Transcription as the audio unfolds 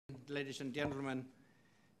ladies and gentlemen.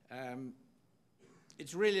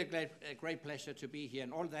 It's really a great pleasure to be here,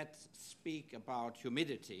 and all that speak about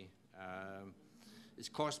humidity is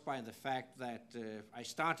caused by the fact that I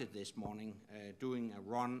started this morning doing a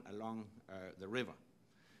run along the river.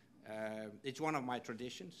 It's one of my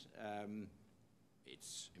traditions.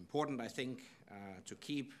 It's important, I think, to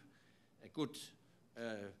keep a good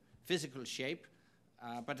physical shape,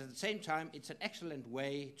 but at the same time, it's an excellent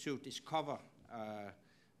way to discover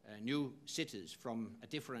new cities from a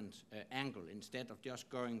different angle, instead of just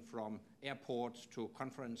going from airports to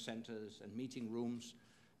conference centers and meeting rooms.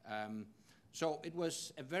 So it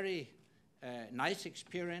was a very nice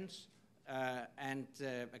experience and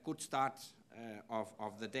a good start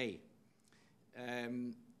of the day.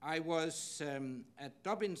 I was at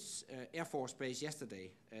Dobbin's Air Force Base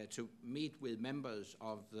yesterday to meet with members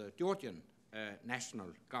of the Georgian National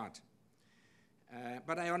Guard.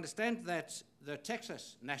 But I understand that the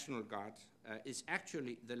Texas National Guard is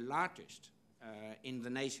actually the largest in the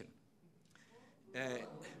nation.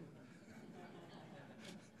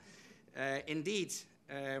 Indeed,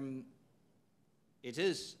 it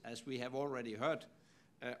is, as we have already heard,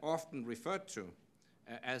 often referred to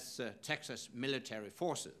as Texas military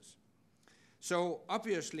forces. So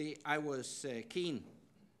obviously I was keen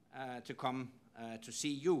to come to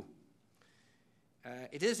see you.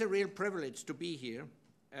 It is a real privilege to be here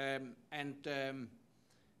and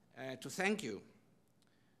to thank you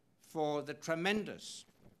for the tremendous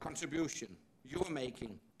contribution you are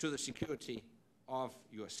making to the security of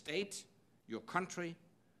your state, your country,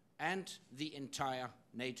 and the entire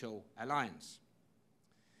NATO alliance.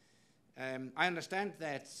 I understand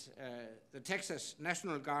that the Texas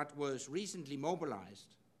National Guard was recently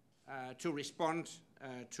mobilized to respond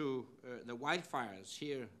to the wildfires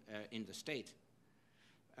here in the state.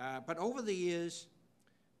 But over the years,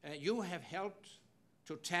 you have helped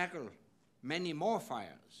to tackle many more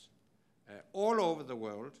fires all over the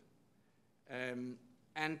world, and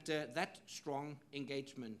that strong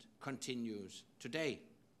engagement continues today.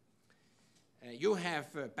 You have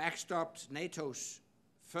backstopped NATO's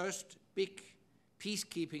first big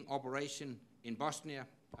peacekeeping operation in Bosnia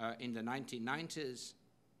in the 1990s.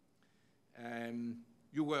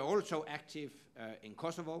 You were also active in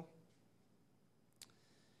Kosovo.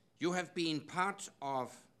 You have been part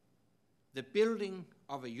of the building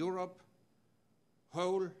of a Europe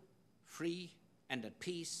whole, free, and at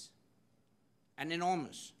peace, an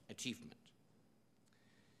enormous achievement.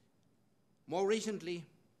 More recently,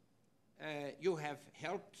 you have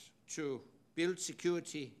helped to build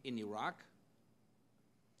security in Iraq,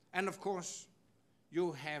 and of course,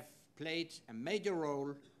 you have played a major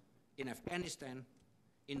role in Afghanistan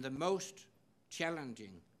in the most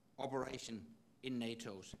challenging operation in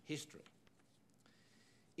NATO's history.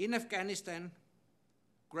 In Afghanistan,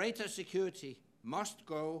 greater security must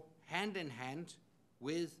go hand in hand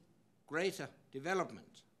with greater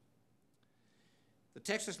development. The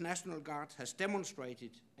Texas National Guard has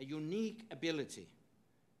demonstrated a unique ability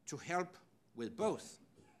to help with both.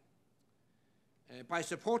 By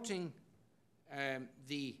supporting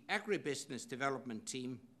the agribusiness development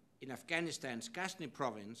team in Afghanistan's Ghazni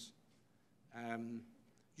province,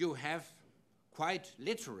 you have quite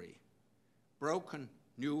literally broken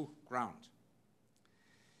new ground.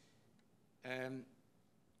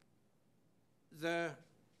 The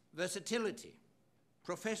versatility,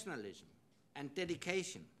 professionalism, and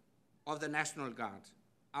dedication of the National Guard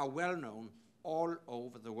are well known all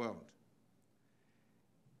over the world.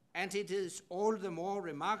 And it is all the more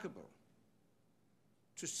remarkable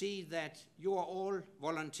to see that you are all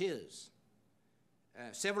volunteers.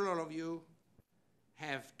 Several of you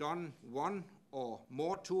have done one or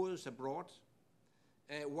more tours abroad,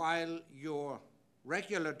 while your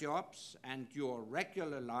regular jobs and your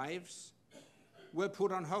regular lives were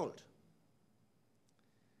put on hold.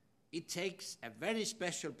 It takes a very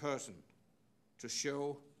special person to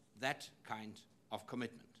show that kind of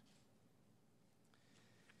commitment.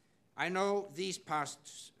 I know these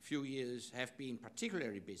past few years have been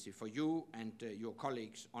particularly busy for you and your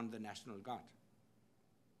colleagues on the National Guard.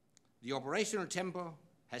 The operational tempo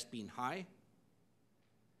has been high.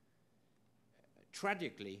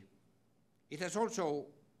 Tragically, it has also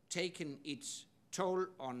taken its toll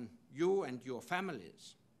on you and your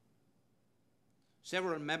families.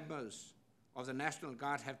 Several members of the National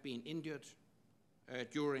Guard have been injured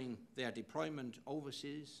during their deployment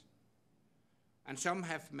overseas, and some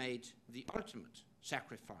have made the ultimate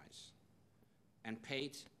sacrifice and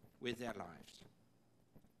paid with their lives.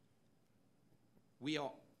 We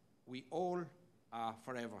all are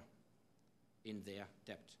forever in their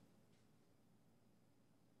debt.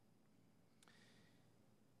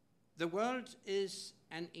 The world is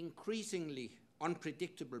an increasingly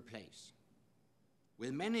unpredictable place,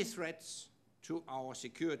 with many threats to our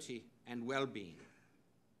security and well-being.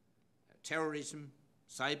 Terrorism,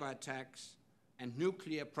 cyber attacks, and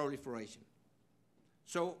nuclear proliferation.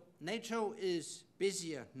 So NATO is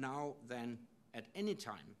busier now than at any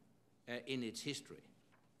time in its history.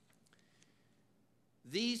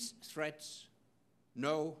 These threats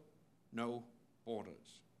know no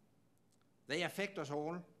borders. They affect us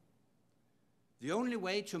all. The only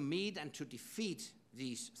way to meet and to defeat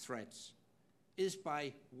these threats is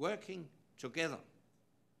by working together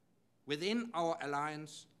within our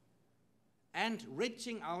alliance and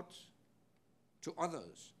reaching out to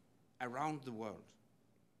others around the world.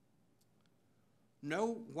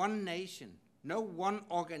 No one nation, no one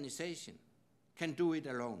organization can do it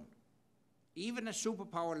alone. Even a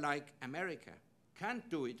superpower like America can't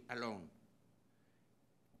do it alone.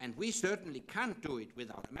 And we certainly can't do it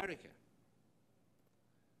without America.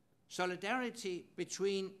 Solidarity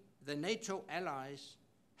between the NATO allies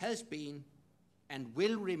has been and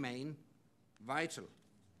will remain vital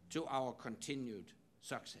to our continued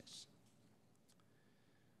success.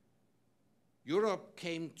 Europe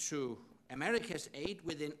came to America's aid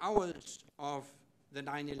within hours of the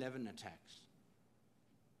 9/11 attacks.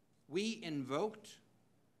 We invoked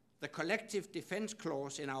the collective defense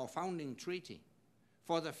clause in our founding treaty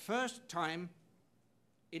for the first time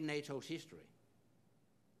in NATO's history.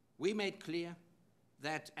 We made clear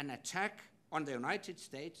that an attack on the United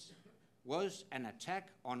States was an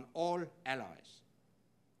attack on all allies.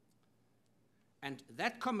 And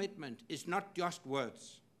that commitment is not just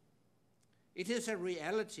words. It is a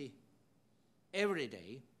reality every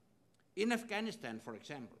day. In Afghanistan, for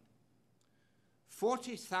example,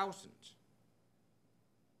 40,000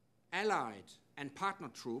 allied and partner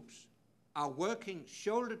troops are working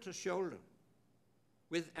shoulder to shoulder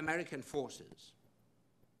with American forces,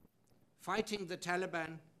 fighting the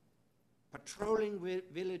Taliban, patrolling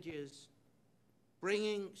villages,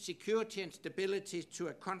 bringing security and stability to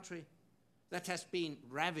a country that has been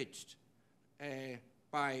ravaged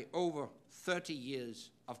by over 30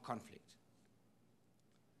 years of conflict.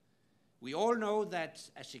 We all know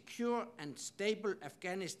that a secure and stable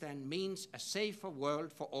Afghanistan means a safer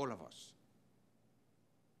world for all of us.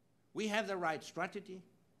 We have the right strategy,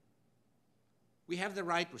 we have the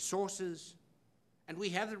right resources, and we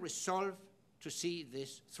have the resolve to see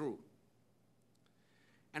this through.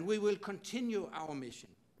 And we will continue our mission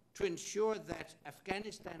to ensure that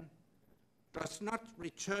Afghanistan does not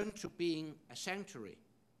return to being a sanctuary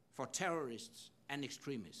for terrorists and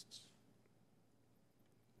extremists.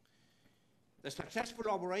 The successful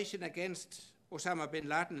operation against Osama bin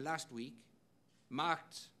Laden last week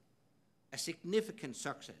marked a significant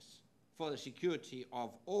success for the security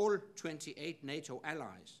of all 28 NATO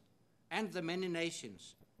allies and the many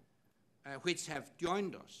nations which have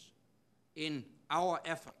joined us in our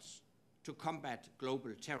efforts to combat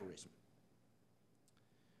global terrorism.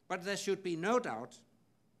 But there should be no doubt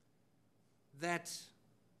that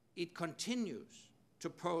it continues to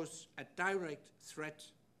pose a direct threat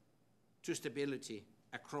to stability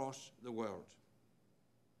across the world.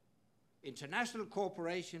 International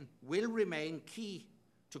cooperation will remain key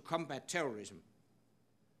to combat terrorism,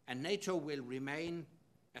 and NATO will remain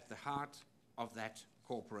at the heart of that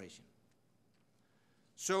cooperation.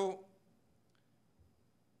 So,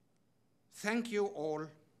 thank you all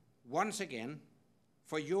once again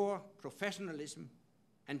for your professionalism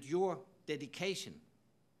and your dedication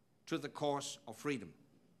to the cause of freedom.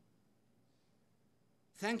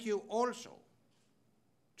 Thank you also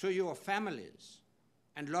to your families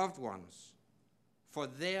and loved ones for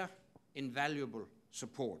their invaluable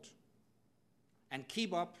support. And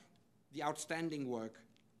keep up the outstanding work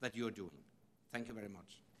that you're doing. Thank you very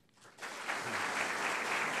much.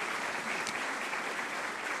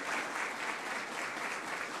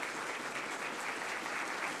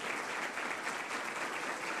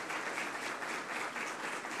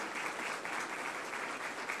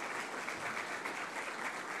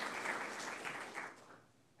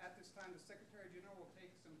 At this time, the Secretary General will take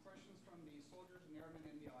some questions from the soldiers and airmen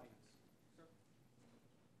in the audience.